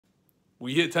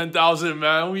We hit 10,000,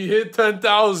 man. We hit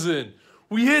 10,000.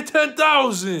 We hit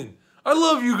 10,000. I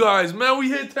love you guys, man. We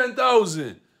hit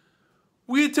 10,000.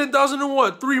 We hit 10,000 in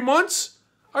what? 3 months?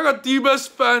 I got the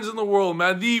best fans in the world,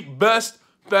 man. The best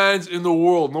fans in the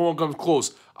world. No one comes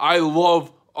close. I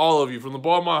love all of you from the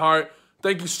bottom of my heart.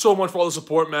 Thank you so much for all the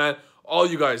support, man. All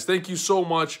you guys, thank you so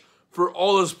much for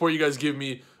all the support you guys give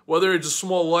me. Whether it's a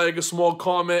small like, a small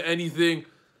comment, anything.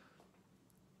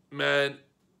 Man,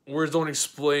 words don't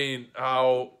explain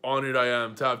how honored I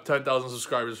am to have 10,000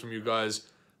 subscribers from you guys.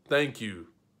 Thank you.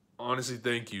 Honestly,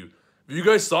 thank you. If you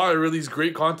guys saw I released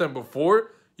great content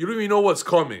before, you don't even know what's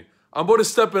coming. I'm about to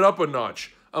step it up a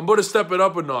notch. I'm about to step it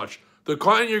up a notch. The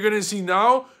content you're going to see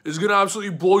now is going to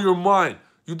absolutely blow your mind.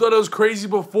 You thought it was crazy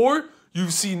before?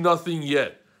 You've seen nothing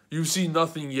yet. You've seen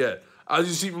nothing yet. As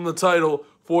you see from the title,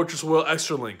 Fortress Whale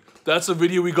Extra Link. That's the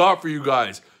video we got for you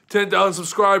guys. 10,000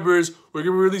 subscribers. We're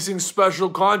going to be releasing special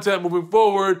content moving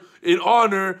forward in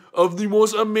honor of the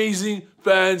most amazing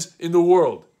fans in the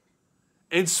world.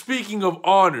 And speaking of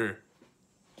honor,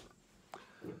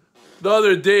 the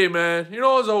other day, man, you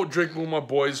know, I was out drinking with my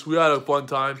boys. We had a fun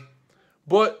time.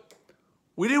 But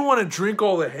we didn't want to drink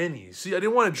all the Henny. See, I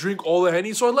didn't want to drink all the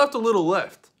Henny, so I left a little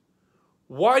left.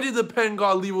 Why did the pen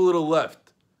god leave a little left?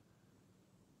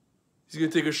 He's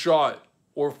going to take a shot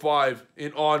or 5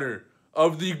 in honor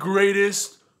of the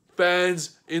greatest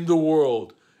fans in the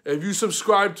world. If you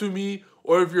subscribe to me,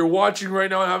 or if you're watching right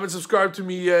now and haven't subscribed to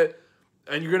me yet,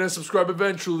 and you're going to subscribe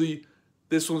eventually,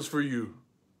 this one's for you.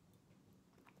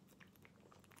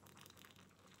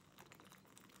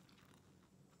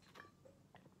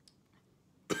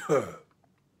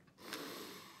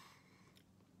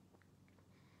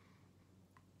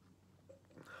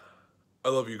 I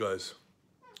love you guys.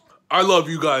 I love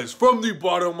you guys from the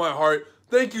bottom of my heart.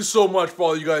 Thank you so much for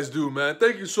all you guys do, man.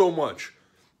 Thank you so much.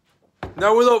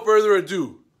 Now, without further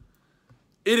ado,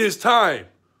 it is time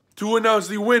to announce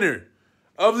the winner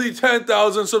of the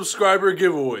 10,000 subscriber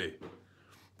giveaway.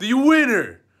 The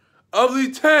winner of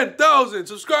the 10,000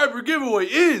 subscriber giveaway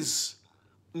is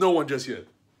no one just yet.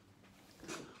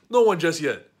 No one just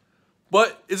yet.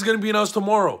 But it's going to be announced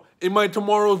tomorrow. In my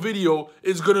tomorrow video,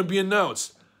 it's going to be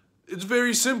announced. It's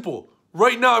very simple.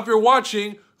 Right now, if you're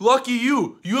watching, lucky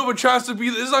you. You have a chance to be...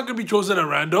 It's not going to be chosen at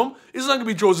random. It's not going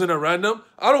to be chosen at random.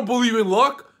 I don't believe in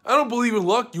luck. I don't believe in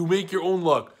luck. You make your own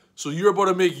luck. So you're about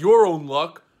to make your own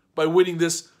luck by winning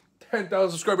this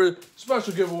 10,000 subscriber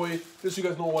special giveaway. Just so you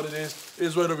guys know what it is. It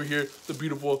is right over here. The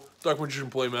beautiful Dark Magician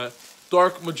playmat.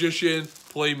 Dark Magician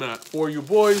playmat for you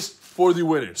boys, for the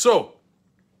winner. So,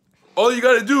 all you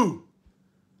got to do...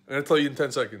 I'm going to tell you in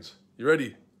 10 seconds. You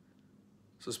ready?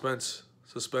 Suspense.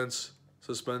 Suspense.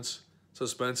 Suspense.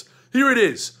 Suspense. Here it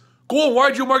is. Go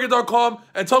on YGOmarket.com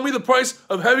and tell me the price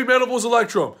of Heavy Mandibles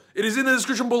Electrum. It is in the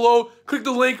description below. Click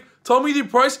the link. Tell me the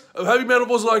price of Heavy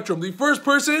Mandibles Electrum. The first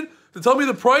person to tell me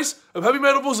the price of Heavy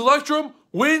Mandibles Electrum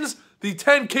wins the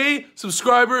 10K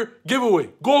subscriber giveaway.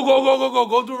 Go, go, go, go, go.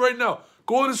 Go do it right now.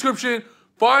 Go in the description.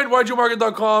 Find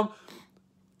YGOmarket.com.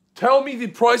 Tell me the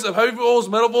price of Heavy Mandibles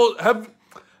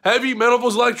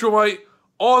Electromite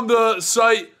on the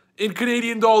site in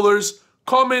Canadian dollars.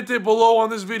 Comment it below on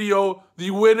this video.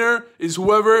 The winner is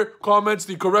whoever comments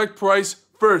the correct price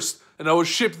first. And I will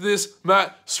ship this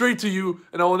mat straight to you.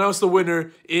 And I will announce the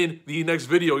winner in the next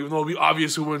video. Even though it'll be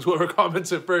obvious who wins, whoever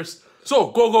comments it first.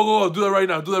 So, go, go, go. Do that right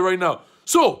now. Do that right now.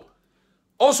 So,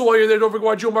 also while you're there, don't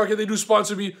forget YGO Market. They do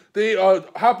sponsor me. They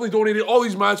happily donated all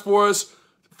these mats for us,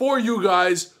 for you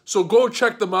guys. So, go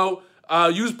check them out.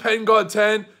 Use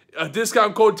PenGod10.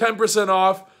 Discount code 10%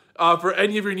 off. For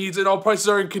any of your needs, and all prices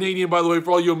are in Canadian, by the way,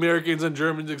 for all you Americans and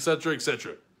Germans, etc.,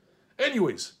 etc.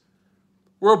 Anyways,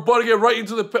 we're about to get right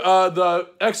into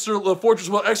the Fortress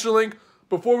Whale Extra Link.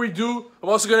 Before we do, I'm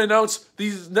also going to announce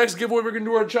the next giveaway we're going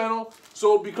to do on our channel.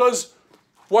 So, because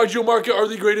YGO Market are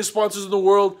the greatest sponsors in the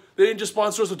world, they didn't just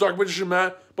sponsor us with Dark Magician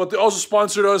mat, but they also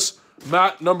sponsored us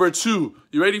mat number 2.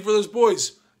 You ready for this,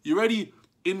 boys? You ready?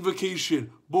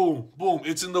 Invocation. Boom, boom.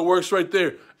 It's in the works right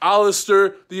there.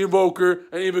 Alistair, the Invoker,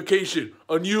 and Invocation.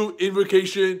 A new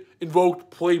Invocation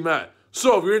Invoked playmat.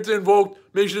 So, if you're into Invoked,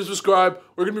 make sure to subscribe.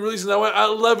 We're going to be releasing that one at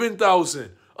 11,000.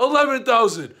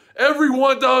 11,000. Every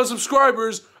 1,000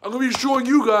 subscribers, I'm going to be showing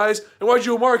you guys, and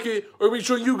YGO Market, we're going to be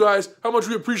showing you guys how much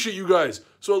we appreciate you guys.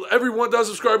 So, every 1,000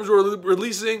 subscribers, we're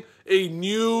releasing a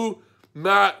new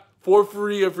mat for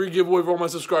free, a free giveaway for all my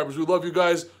subscribers. We love you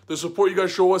guys. The support you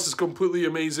guys show us is completely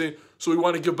amazing. So we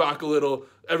want to give back a little.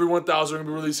 Every 1,000, we're going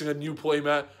to be releasing a new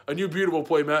playmat, a new beautiful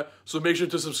playmat. So make sure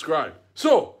to subscribe.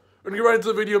 So, we're going to get right into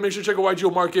the video. Make sure to check out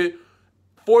YGO Market.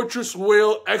 Fortress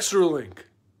Whale Extra Link.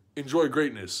 Enjoy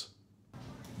greatness.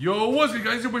 Yo, what's good,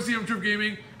 guys? It's your boy CM Trif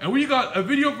Gaming, and we got a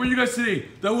video for you guys today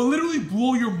that will literally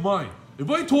blow your mind. If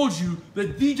I told you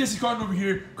that the Jesse Kotton over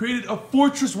here created a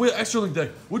Fortress Whale Extra Link deck,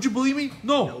 would you believe me?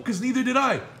 No, because neither did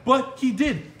I. But he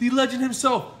did. The legend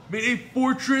himself made a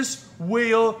Fortress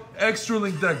Whale Extra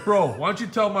Link deck. Bro, why don't you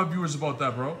tell my viewers about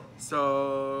that, bro?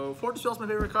 So, Fortress Whale's my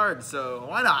favorite card, so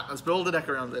why not? Let's build a deck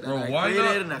around it. Bro,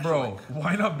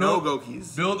 why not build, no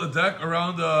Gokies. Build a deck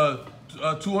around a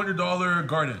 $200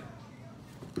 Garnet?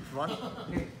 Fun?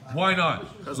 Why not?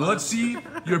 So let's see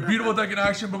your beautiful deck in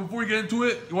action. But before we get into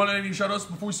it, you want any shoutouts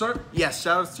before we start? Yes,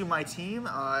 shoutouts to my team,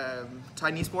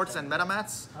 Tiny Sports and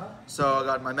Metamats. So I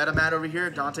got my Metamat over here,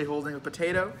 Dante holding a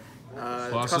potato.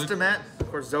 Custom mat,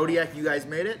 of course Zodiac, you guys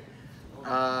made it.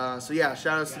 So yeah,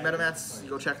 shoutouts to Metamats.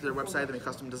 Go check their website, they make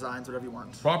custom designs, whatever you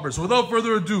want. Proper. So without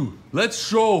further ado, let's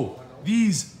show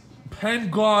these Pen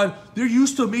God. They're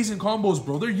used to amazing combos,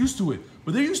 bro. They're used to it.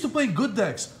 But they're used to playing good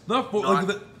decks.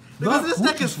 Because this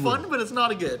deck is fun, but it's not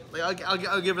a good. Like,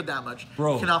 I'll give it that much.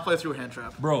 Bro. You cannot play through a hand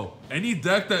trap. Bro, any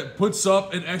deck that puts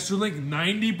up an Extra Link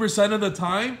 90% of the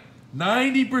time,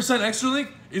 90% Extra Link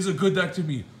is a good deck to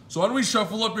me. So why don't we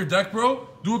shuffle up your deck, bro?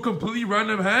 Do a completely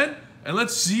random hand, and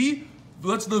let's the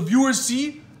viewers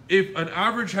see if an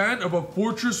average hand of a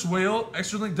Fortress Whale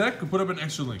Extra Link deck could put up an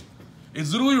Extra Link.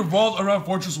 It's literally revolved around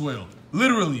Fortress Whale.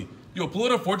 Literally. Yo, pull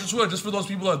out a Fortress Whale just for those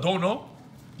people that don't know.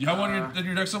 You have one in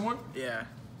your deck somewhere? Yeah.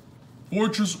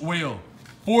 Fortress Whale.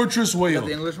 Fortress Whale. Is that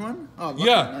the English one? Oh,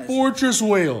 yeah, nice. Fortress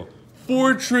Whale.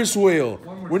 Fortress Whale.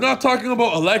 We're not talking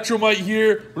about Electromite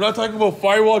here. We're not talking about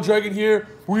Firewall Dragon here.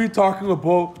 We're talking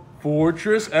about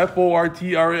Fortress,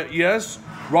 Fortres,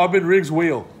 Robin Riggs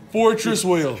Whale. Fortress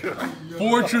Whale.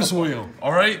 Fortress Whale.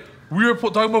 All right? We are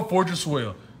talking about Fortress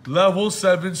Whale. Level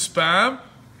 7 spam.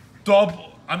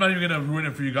 Double. I'm not even going to ruin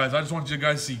it for you guys. I just want you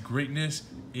guys to see greatness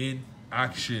in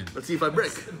action. Let's see if I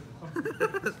break.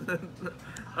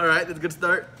 Alright, that's a good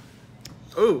start.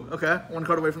 Oh, okay. One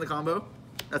card away from the combo.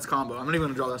 That's combo. I'm not even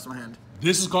going to draw the rest of my hand.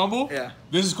 This is combo? Yeah.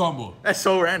 This is combo. That's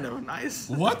so random. Nice.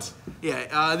 What?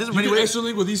 Yeah, there's You many can ways. Extra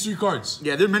Link with these 3 cards.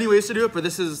 Yeah, there's many ways to do it, but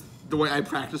this is the way I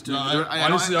practice doing it. I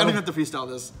don't have to freestyle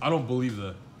this. I don't believe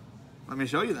that. Let me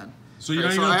show you then. So you're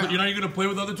not even gonna play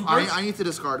with the other 2 cards? I need to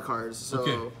discard cards, so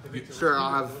okay. Sure,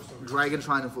 I'll have Dragon,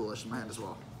 Shrine, and Foolish in my hand as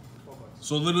well.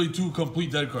 So literally 2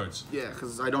 complete dead cards. Yeah,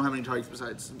 because I don't have any targets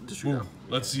besides Distributor.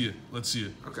 Let's see it. Let's see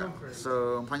it. Okay,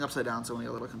 so I'm playing upside down, so I'm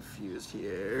a little confused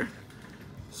here.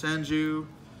 Sanju,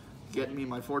 get me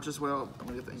my Fortress Whale. I'm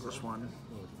gonna get the English one.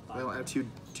 I have two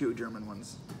German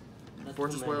ones.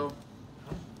 Fortress Whale.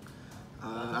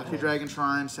 After Dragon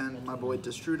Shrine, send my boy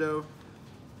Distrudo.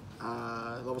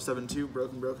 Level 7/2,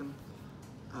 broken.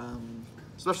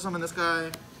 Special summon this guy.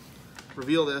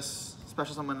 Reveal this.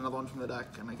 Special summon another one from the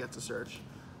deck, and I get to search.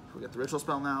 We get the ritual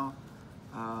spell now.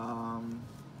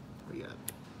 We get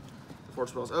the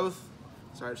Fortress Whale's Oath.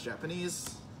 Sorry, it's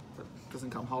Japanese, but it doesn't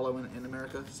come hollow in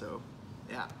America, so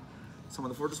yeah. Summon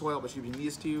the Fortress Whale, but using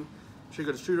these 2.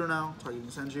 Trigger Distrudo now, targeting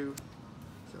Senju.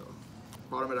 So,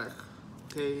 bottom of deck.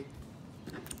 Okay.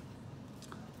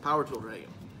 Power Tool Dragon.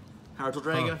 Power Tool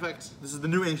Dragon effect. This is the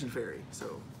new Ancient Fairy.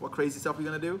 So, what crazy stuff are we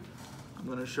gonna do? I'm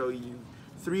gonna show you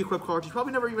 3 equip cards you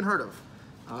probably never even heard of.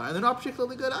 And they're not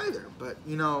particularly good either, but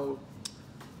you know,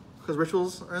 because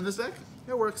rituals are in this deck,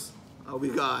 it works. We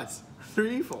got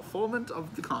 3 Fulfillment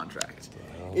of the Contract.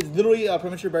 It's literally a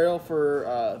premature burial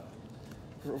for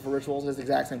rituals. It's the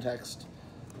exact same text.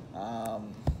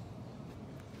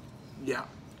 Yeah.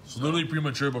 So literally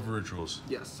premature, but for rituals.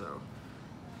 Yes. So.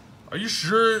 Are you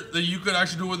sure that you could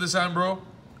actually do it with this hand, bro?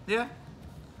 Yeah.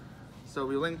 So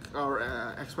we link our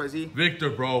XYZ. Victor,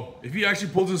 bro. If he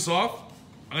actually pulls this off,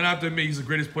 I'm gonna have to admit he's the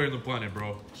greatest player on the planet,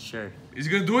 bro. Sure. Is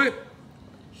he gonna do it?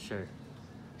 Sure.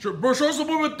 Sure, bro. Show us some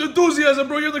more enthusiasm,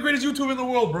 bro. You're the greatest YouTuber in the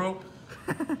world, bro.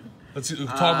 Let's see.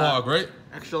 Tomahawk, right?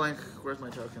 Extra link. Where's my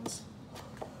tokens?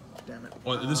 Damn it.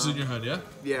 Oh, this is in your hand, yeah?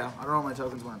 Yeah. I don't know where my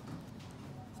tokens went.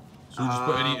 So just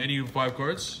put any 5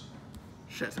 cards?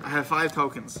 Shit. I have 5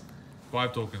 tokens.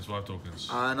 5 tokens, 5 tokens.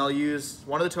 And I'll use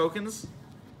one of the tokens.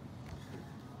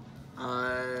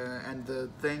 And the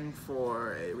thing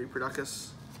for a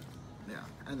Reproducus. Yeah.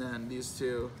 And then these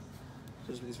 2.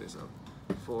 Just these face up.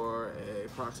 For a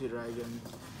Proxy Dragon.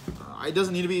 It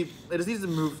doesn't need to be. It just needs to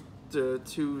move to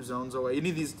 2 zones away. You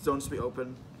need these zones to be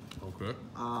open. Okay.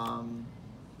 Are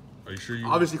you sure you...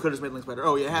 Obviously could have just made links better.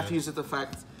 Oh, yeah, I have to use it to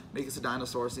fact, make it a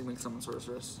dinosaur, so you make summon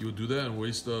sorceress. You would do that and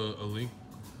waste a link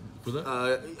for that?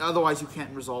 Otherwise, you can't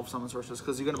resolve summon sorceress,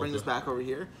 because you're going to bring this back over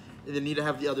here, and then need to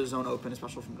have the other zone open,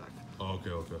 especially from deck. Oh,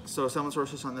 okay. So summon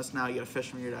sorceress on this now, you get a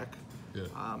fish from your deck.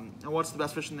 Yeah. And what's the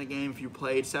best fish in the game? If you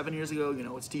played 7 years ago, you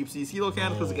know it's deep sea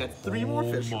coelacanth because it gets 3 more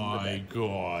fish from the deck.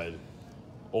 God.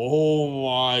 Oh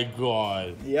my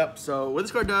god. Yep, so what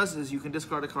this card does is you can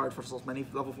discard a card for as many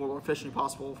level 4 fish as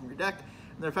possible from your deck,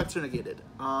 and their effects are negated.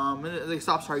 And it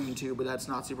stops targeting too, but that's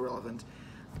not super relevant.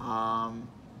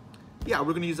 Yeah,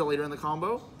 we're going to use that later in the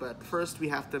combo, but first we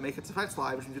have to make its effects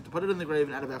live, which means we have to put it in the grave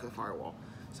and add it back to the firewall.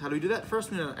 So how do we do that?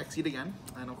 First, we're going to exceed again,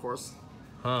 and of course,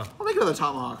 I'll make another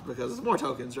Tomahawk because it's more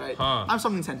tokens, right? I'm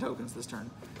summoning 10 tokens this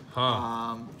turn.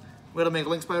 We're going to make a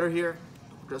Link Spider here,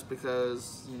 just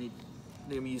because you need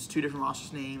to use 2 different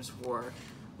monsters' names for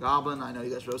Goblin. I know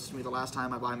you guys roasted me the last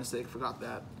time, I by mistake forgot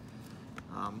that.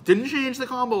 Didn't change the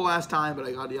combo last time, but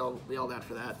I got yelled at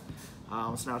for that.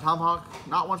 So now Tomahawk,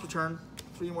 not once per turn,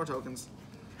 3 more tokens.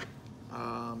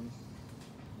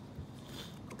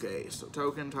 Okay, so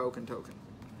token.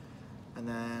 And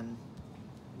then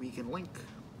we can link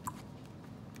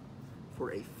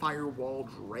for a Firewall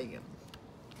Dragon.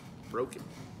 Broken.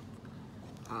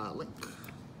 Link.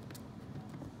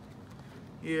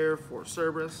 Here for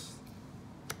Cerberus.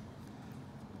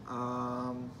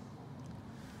 And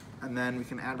then we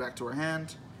can add back to our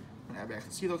hand. We can add back to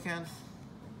Coelacanth.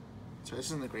 Sorry, this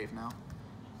is in the grave now.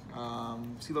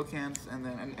 Coelacanth, and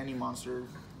then any monster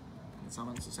that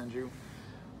summons to send you.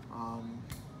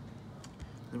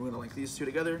 Then we're going to link these 2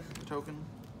 together, the token.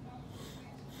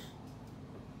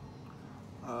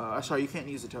 Sorry, you can't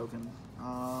use the token.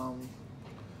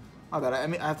 My bad, I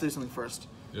have to do something first.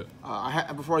 Yeah.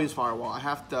 Before I use Firewall, I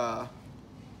have to,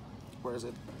 where is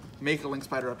it? Make a Link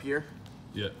Spider up here.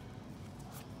 Yeah.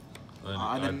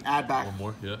 And then add back. One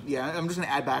more, yeah. Yeah, I'm just going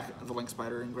to add back the Link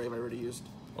Spider in grave I already used.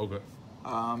 Okay.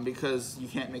 Because you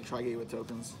can't make Trigate with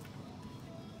tokens.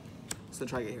 It's the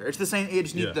Trigate here. It's the same, you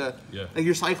just need like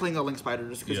you're cycling a Link Spider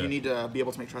just because you need to be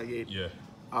able to make Trigate. Yeah.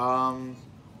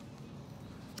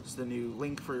 This is the new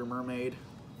Link for your Mermaid.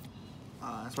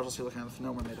 Special Coelacanth,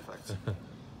 no Mermaid effects.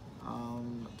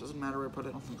 Doesn't matter where I put it,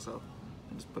 I don't think so.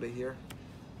 I just put it here.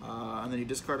 And then you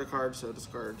discard a card, so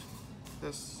discard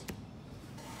this.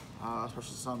 Special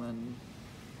summon.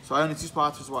 So I only 2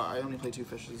 spots, which is why I only play 2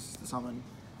 fishes to summon.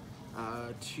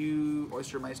 2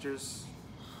 Oyster Meisters.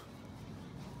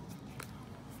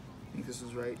 I think this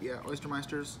is right. Yeah, Oyster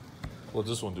Meisters. What's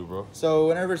this one do, bro? So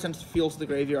whenever it sends fields to the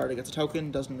graveyard, it gets a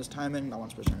token, doesn't miss timing, not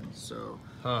once per turn. So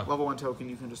level 1 token,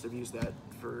 you can just abuse that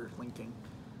for linking.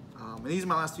 And these are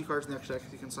my last 2 cards in the extra deck.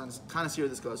 You can kind of see where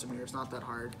this goes from here. It's not that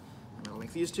hard. I'm going to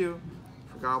link these 2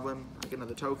 for Goblin. I get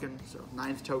another token, so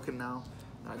 9th token now.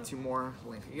 I have 2 more,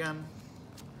 link again.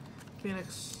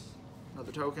 Phoenix,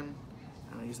 another token,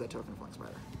 and I use that token for Link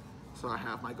Spider. So I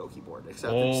have my Go keyboard,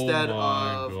 except instead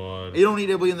of... You don't need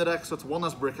ability in the deck, so it's 1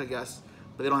 less brick, I guess.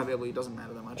 But they don't have ability, it doesn't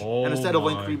matter that much. And instead of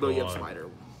Link Rebo, you have Spider.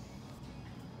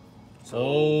 So,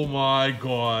 oh my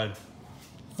god.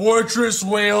 Fortress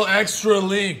Whale Extra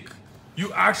Link.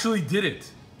 You actually did it.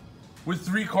 With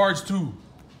 3 cards too.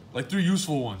 Like 3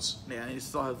 useful ones. Yeah, and you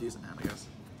still have these in hand, I guess.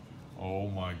 Oh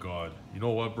my god. You know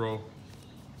what, bro?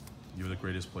 You're the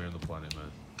greatest player on the planet,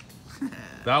 man.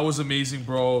 That was amazing,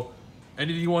 bro.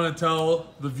 Anything you want to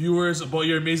tell the viewers about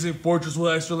your amazing Fortress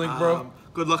Whale Extra Link, bro?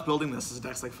 Good luck building this. This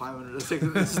deck's like $500.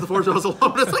 This is the Fortress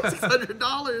alone. It's like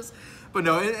 $600. But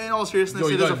no, in all seriousness,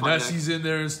 it is a fun deck. Nessie's in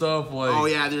there and stuff. Like, oh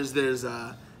yeah, there's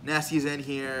Nessie's in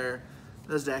here.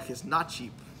 This deck is not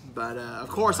cheap. But of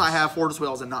course, I have Fortress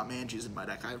Whales and not Manchus in my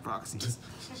deck. I have Proxies.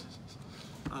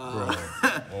 Bro,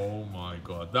 oh my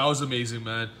god, that was amazing,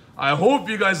 man. I hope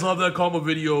you guys love that combo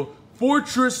video.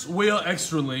 Fortress Whale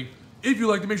Extra Link. If you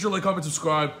like to, make sure to like, comment,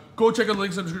 subscribe. Go check out the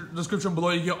links in the description below.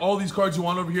 You get all these cards you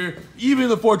want over here, even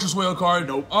the Fortress Whale card.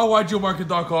 On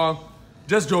YGOmarket.com.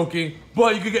 Just joking.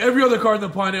 But you can get every other card in the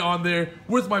planet on there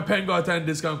with my PenGod10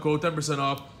 discount code, 10%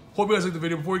 off. Hope you guys like the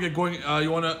video. Before we get going,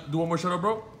 you want to do one more shout out,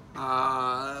 bro?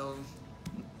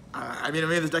 I mean, I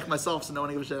made this deck myself, so no one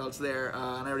can give a shout outs there. And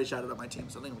I already shouted out my team,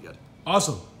 so I think we're good.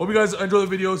 Awesome. Hope you guys enjoy the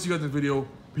video. See you guys in the video.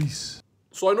 Peace.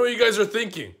 So I know you guys are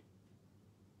thinking,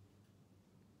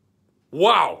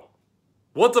 wow,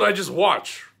 what did I just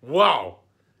watch? Wow.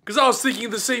 Because I was thinking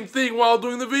the same thing while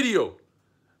doing the video.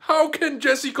 How can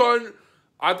Jesse Kotton...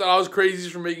 I thought I was crazy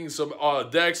for making some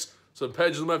decks, some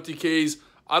Pendulum FTKs.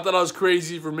 I thought I was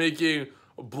crazy for making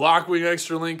a Blackwing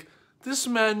Extra Link. This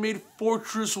man made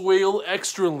Fortress Whale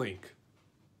Extra Link.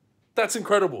 That's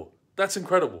incredible. That's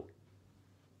incredible.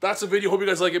 That's the video. Hope you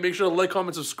guys like it. Make sure to like,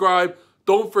 comment, subscribe.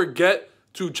 Don't forget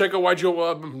to check out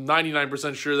YGO. I'm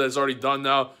 99% sure that it's already done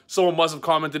now. Someone must have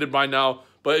commented it by now.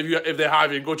 But if they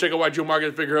haven't, go check out YGO Market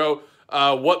and figure out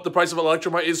what the price of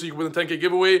Electromite is so you can win the 10K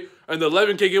giveaway. And the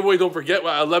 11K giveaway, don't forget,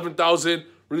 11,000.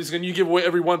 Releasing a new giveaway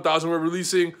every 1,000. We're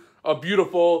releasing a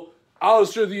beautiful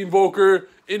Alistair the Invoker,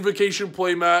 Invocation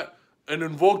playmat, an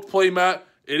Invoked playmat.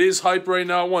 It is hype right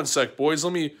now. One sec, boys.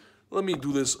 Let me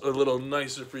do this a little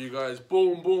nicer for you guys.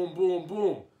 Boom, boom, boom,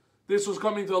 boom. This was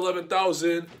coming to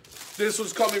 11,000. This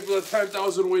was coming for the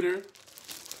 10,000 winner.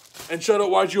 And shout out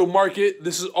YGO Market.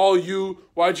 This is all you.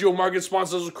 YGO Market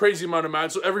sponsors a crazy amount of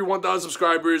mats. So every 1,000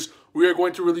 subscribers, we are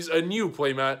going to release a new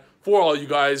playmat for all you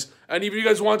guys. And if you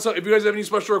guys want some, if you guys have any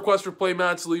special requests for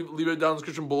playmats, leave it down in the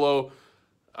description below.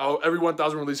 Every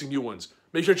 1,000 releasing new ones.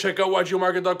 Make sure to check out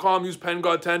YGOmarket.com. Use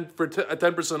PenGod10 for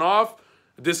 10% off.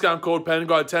 Discount code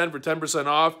PenGod10 for 10%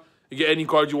 off. You get any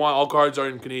card you want. All cards are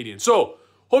in Canadian. So,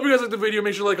 hope you guys liked the video.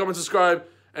 Make sure to like, comment, subscribe,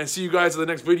 and see you guys in the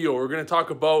next video. We're going to talk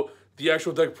about the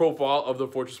actual deck profile of the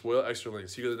Fortress Spoil Extra Lane.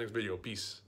 See you guys in the next video. Peace.